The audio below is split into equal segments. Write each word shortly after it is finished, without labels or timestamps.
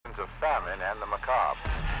and the macabre.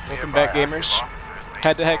 Welcome back, gamers.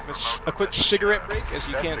 Had to have a quick cigarette break as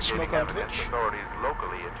you can't smoke on Twitch. Authorities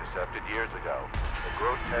locally intercepted years ago. The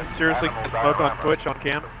grotesque Seriously, animal can smoke on diorama Twitch on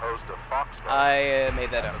cam? supposed to foxtrot I made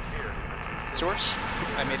that up. Source?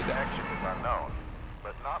 I made it up. connection is unknown,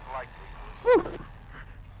 but not likely. Whew.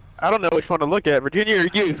 I don't know which one to look at, Virginia or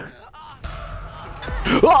you.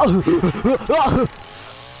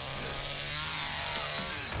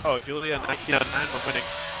 Oh, Julia, 19 out of 9, we're winning.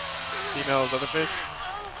 Females, other fish.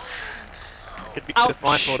 Could be just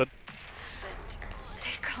blindfolded.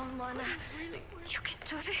 Stay calm, Lana. You can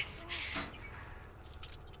do this.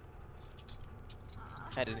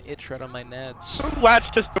 Had an itch right on my nads. Who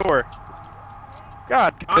latched this door?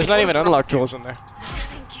 God, There's not even unlock tools in there.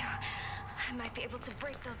 Thank you. I might be able to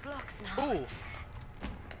break those locks now. Ooh.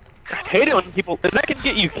 I hate it when people. That can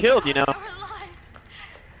get you killed, you know. You're alive.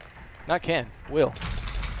 Not can. Will.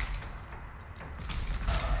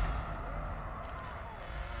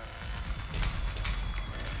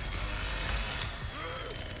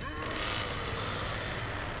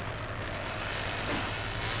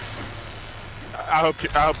 I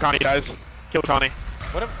hope Connie dies. Kill Connie.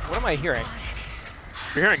 What am I hearing?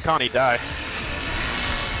 You're hearing Connie die.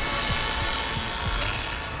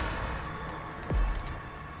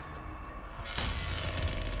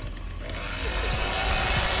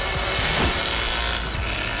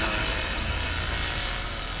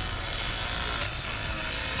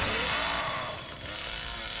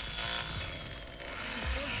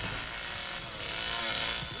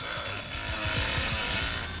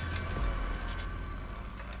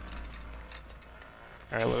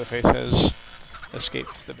 Alright, Leatherface has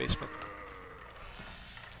escaped the basement.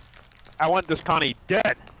 I want this Connie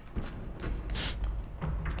dead.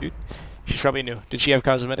 Dude, she's probably new. Did she have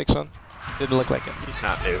cosmetics on? Didn't look like it. She's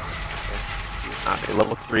not new. She's not new.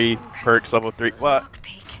 Level 3 perks, level 3. What?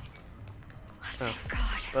 Lockpick. Oh.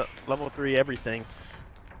 Thank God. Level 3 everything.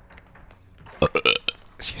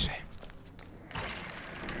 Excuse me.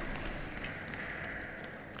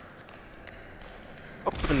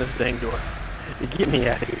 Open this dang door. Get me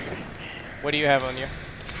out of here. What do you have on you?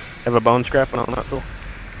 Have a bone scrap and all that tool.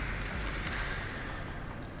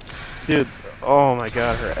 Dude, oh my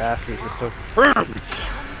god, her ass is just so firm.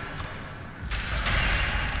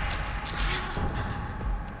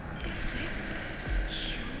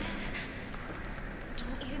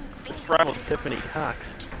 This rivals Tiffany Cox.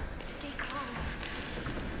 Just stay calm.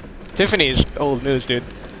 Tiffany's old news, dude.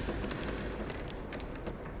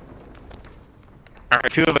 Alright,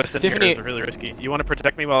 two of us in Tiffany- here is really risky. You want to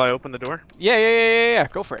protect me while I open the door? Yeah.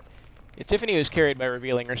 Go for it. Yeah, Tiffany was carried by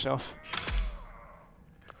revealing herself.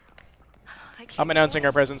 I can't I'm announcing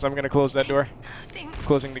our presence. I'm gonna close that door. Nothing.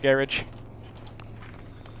 Closing the garage.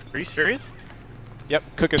 Are you serious? Yep,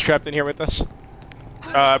 Cook is trapped in here with us.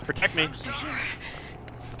 Protect me. You're here.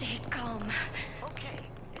 Stay calm. Okay.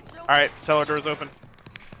 It's okay. Alright, cellar door's open.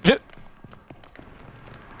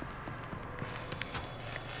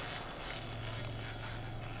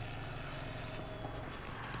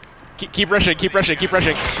 Keep rushing, keep rushing.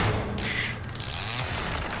 Looking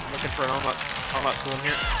for an all-out tool in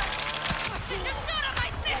here. What did you do to my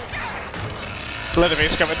sister?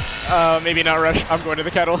 Leatherface coming. Maybe not rush. I'm going to the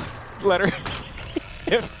cattle. Let her.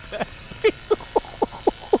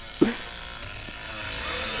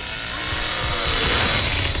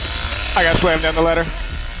 I got slammed down the ladder.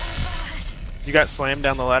 You got slammed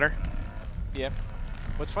down the ladder? Yeah.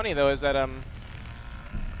 What's funny though is that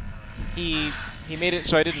he made it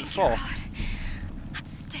so I didn't fall. God.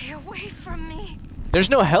 Stay away from me. There's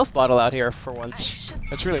no health bottle out here for once.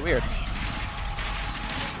 That's really weird.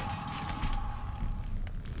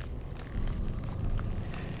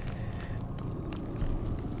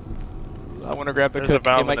 I want to grab the There's a cook. It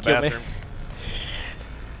valve in might the kill me. bathroom.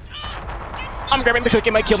 I'm grabbing the cook.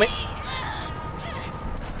 It might kill me.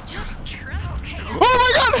 Just trust. Okay. Oh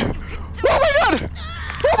my god! Oh my god!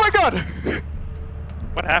 Oh my god!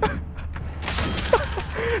 What happened?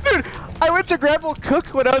 Dude, I went to grapple Cook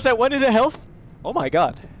when I was at 1 hit of health. Oh my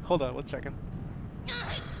god. Hold on 1 second.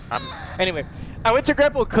 Anyway, I went to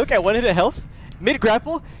grapple Cook at 1 hit of health.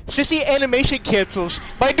 Mid-grapple, Sissy animation cancels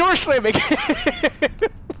by door slamming.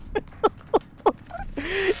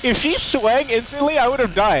 If she swang instantly, I would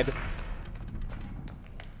have died.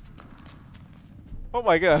 Oh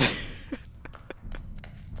my god.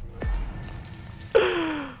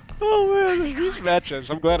 Oh man, these matches.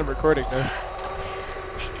 I'm glad I'm recording though. I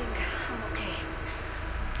think I'm okay.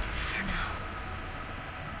 For now.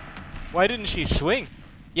 Why didn't she swing?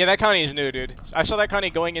 Yeah, that Connie's new, dude. I saw that Connie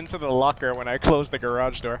going into the locker when I closed the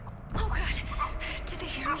garage door. Oh god. Did they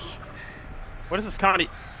hear me? What is this, Connie?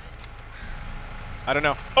 I don't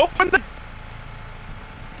know. Open the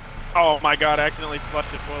Oh my god, I accidentally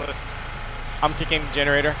flushed the toilet. I'm kicking the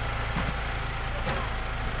generator.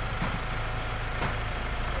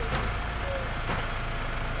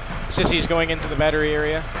 Sissy's going into the battery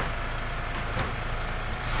area.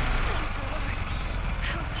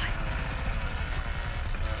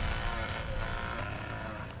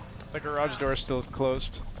 The garage door is still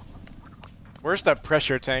closed. Where's that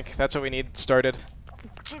pressure tank? That's what we need started.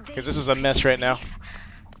 Because this is a mess right now.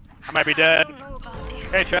 I might be dead.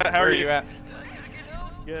 Hey chat, how Where are you? at?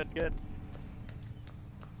 Good, good.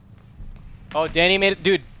 Oh, Danny made it.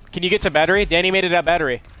 Dude, can you get to battery? Danny made it at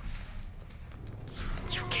battery.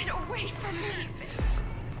 You get away from me.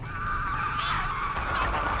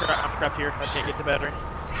 I'm trapped here. I can't get to battery.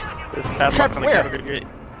 There's a padlock Trapped on the where? category gate.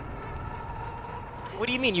 What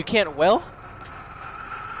do you mean? You can't well?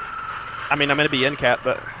 I mean, I'm gonna be in cat,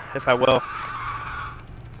 but if I will.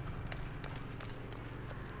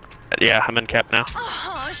 Yeah, I'm in cap now.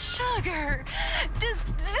 Oh, sugar. Does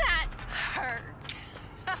that hurt?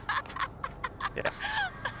 Yeah.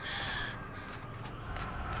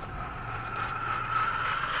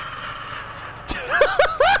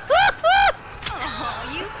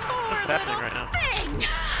 Oh, you poor What's happening little right now? thing.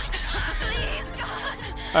 Please,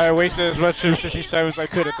 God. I wasted as much Sissy time as I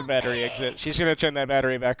could at the battery exit. She's gonna turn that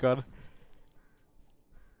battery back on.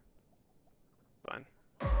 Fine.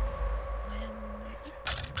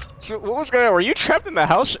 So what was going on? Were you trapped in the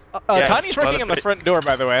house? Yes, Connie's by working the on the pit. front door,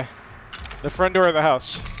 by the way. The front door of the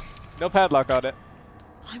house. No padlock on it.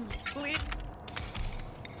 I'm bleeding.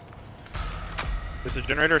 Is the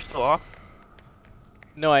generator still off?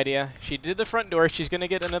 No idea. She did the front door. She's gonna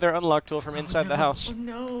get another unlock tool from inside the house. Oh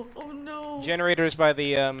no, oh no. Generator is by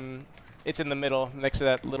the, it's in the middle, next to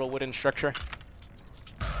that little wooden structure.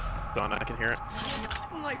 Done, I can hear it.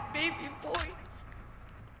 My baby boy.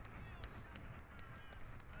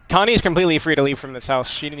 Connie's completely free to leave from this house.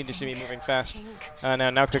 She needs to be moving fast.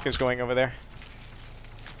 Now Cook is going over there.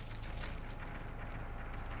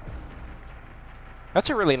 That's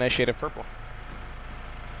a really nice shade of purple.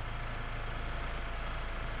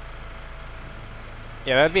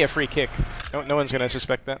 Yeah, that'd be a free kick. No one's gonna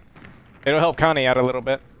suspect that. It'll help Connie out a little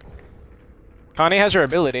bit. Connie has her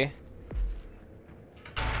ability.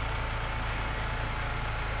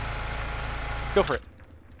 Go for it.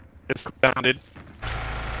 It's down, dude.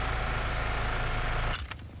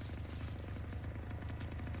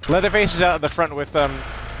 Leatherface is out at the front with,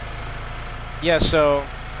 yeah, so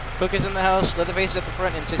Cook is in the house, Leatherface is at the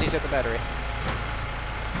front, and Sissy's at the battery.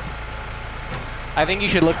 I think you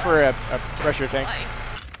should look for a pressure tank.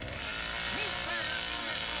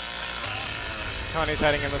 Connie's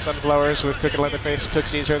hiding in the sunflowers with Cook and Leatherface. Cook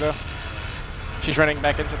sees her, though. She's running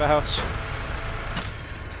back into the house.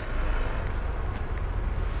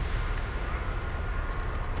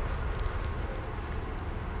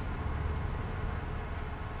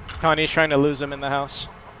 Connie's trying to lose him in the house.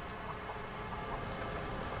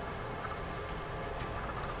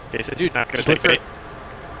 Okay, so Dude, she's not gonna just take look bait.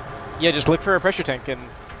 Yeah, just look for a pressure tank and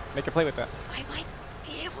make her play with that. I might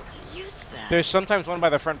be able to use that. There's sometimes one by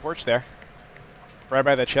the front porch there. Right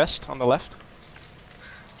by the chest on the left.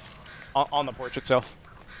 On the porch itself.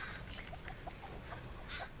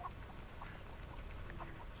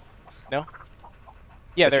 No?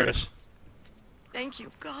 Yeah, there it is. Thank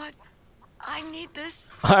you, God. I need this.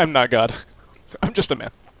 I'm not God. I'm just a man.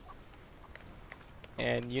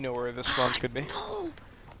 And you know where the spawns could be. No.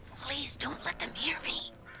 Please don't let them hear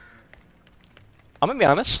me. I'm gonna be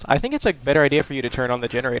honest. I think it's a better idea for you to turn on the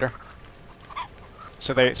generator.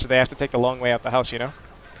 So they have to take the long way out the house, you know?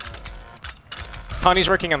 Connie's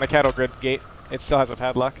working on the cattle grid gate. It still has a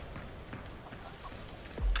padlock.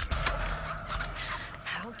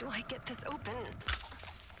 How do I get this open?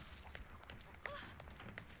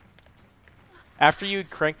 After you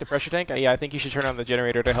crank the pressure tank, yeah, I think you should turn on the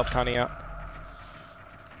generator to help Connie out.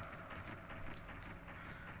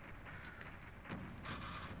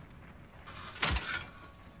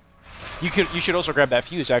 You should also grab that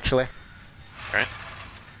fuse, actually. Right.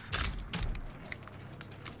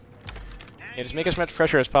 Yeah, just make as much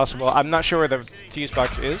pressure as possible. I'm not sure where the fuse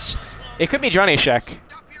box is. It could be Johnny's shack.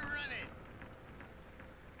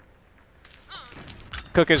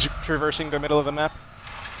 Cook is traversing the middle of the map.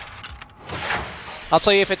 I'll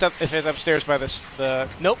tell you if it's upstairs by the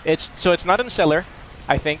nope. It's not in the cellar.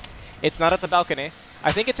 I think it's not at the balcony.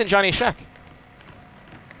 I think it's in Johnny's shack.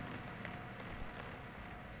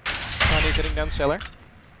 Johnny's heading down cellar.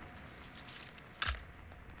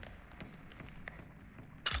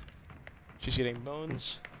 She's getting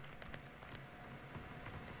bones.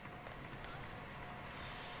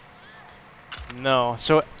 No,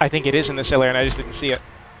 so I think it is in the cellar, and I just didn't see it.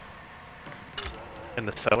 In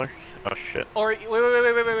the cellar. Oh shit. Or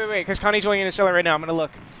wait, because Connie's going in the cellar right now. I'm gonna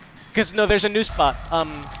look. Because no, there's a new spot.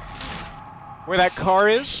 Where that car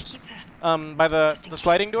is. Keep this. By the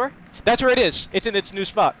sliding door. That's where it is. It's in its new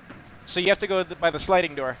spot. So you have to go by the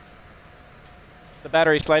sliding door. The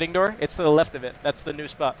battery sliding door. It's to the left of it. That's the new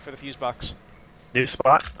spot for the fuse box. New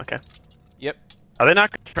spot? Okay. Yep. Are they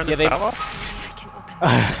not going to turn Yeah, the valve off? I can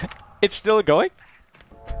open. It's still going?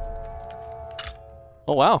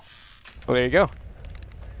 Oh, wow. Well, there you go.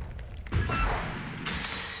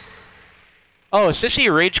 Oh,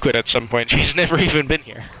 Sissy rage quit at some point. She's never even been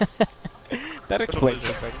here. That explains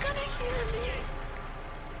some things.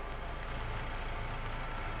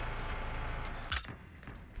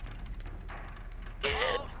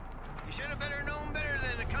 You should have better known better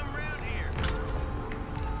than to come around here.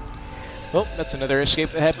 Well, that's another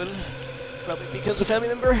escape that happened. Probably because a family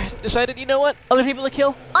member decided, you know what? Other people to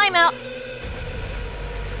kill? I'm out!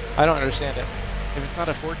 I don't understand it. If it's not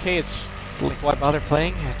a 4K, it's like, why bother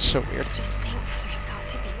playing? It's so weird. Just think there's got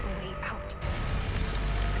to be a way out.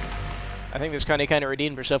 I think this Connie kind of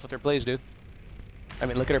redeemed herself with her plays, dude. I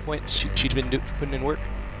mean, look at her points. She's been putting in work.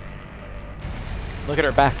 Look at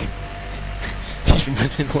her back. She's been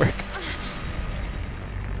putting in work.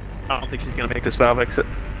 I don't think she's going to make this valve exit.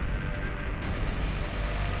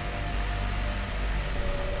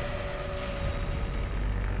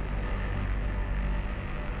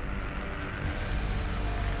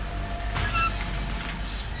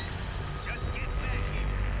 Just get back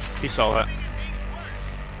here. He saw that.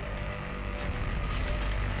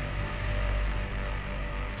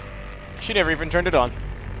 She never even turned it on.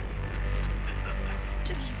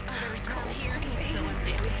 Just others come here and so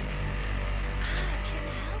understanding. I can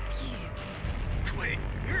help you. Wait,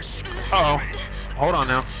 you're Uh oh. Hold on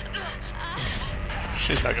now.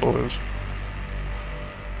 She's not gonna lose.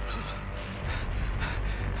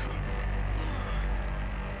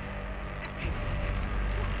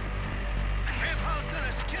 Grandpa's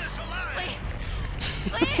gonna skin us alive.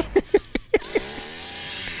 Please.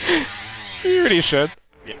 You already said.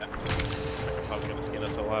 Yeah. I was going to skin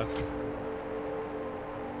us alive.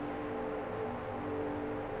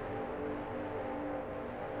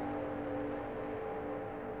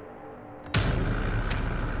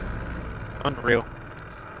 Unreal.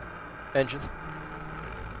 Engine.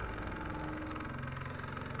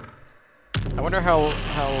 I wonder how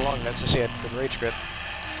long that's to say I'd been rage grip.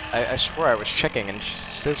 I swore I was checking and she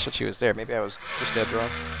says that she was there. Maybe I was just dead wrong.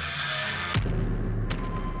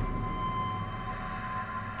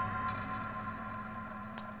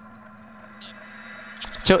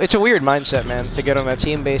 So it's a weird mindset, man, to get on a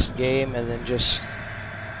team-based game and then just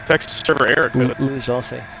Texas server error code. lose all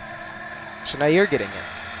faith. So now you're getting it.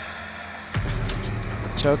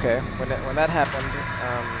 So okay, when that happened,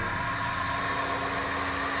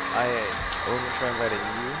 I only try inviting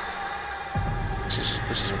you.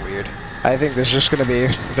 This is weird. I think this is just gonna be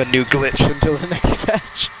the new glitch until the next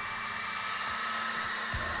patch.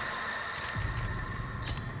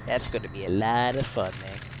 That's gonna be a lot of fun,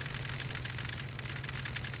 man.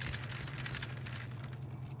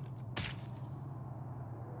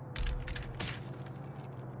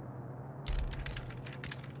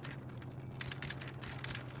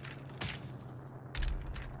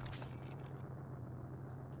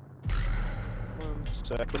 One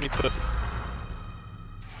sec. Let me put.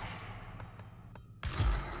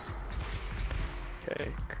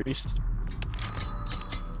 Okay, creased.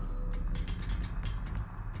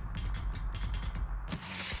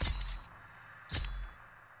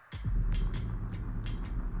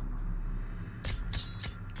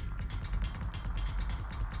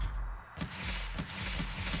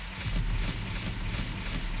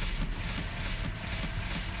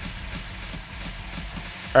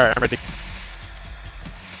 Alright, I'm ready.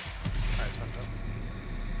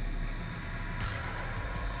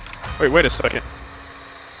 Wait a second.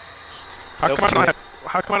 How come I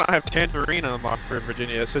don't have Tangerine unlocked for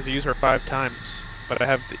Virginia? It says you use her 5 times, but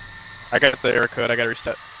I got the error code. I got to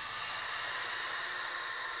reset.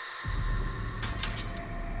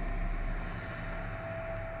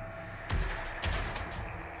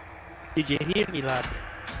 Did you hear me, lad?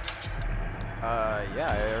 Yeah,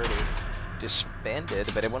 I already disbanded,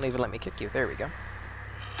 but it won't even let me kick you. There we go.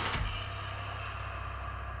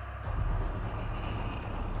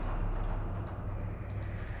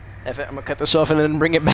 I'm gonna cut this off and then bring it back.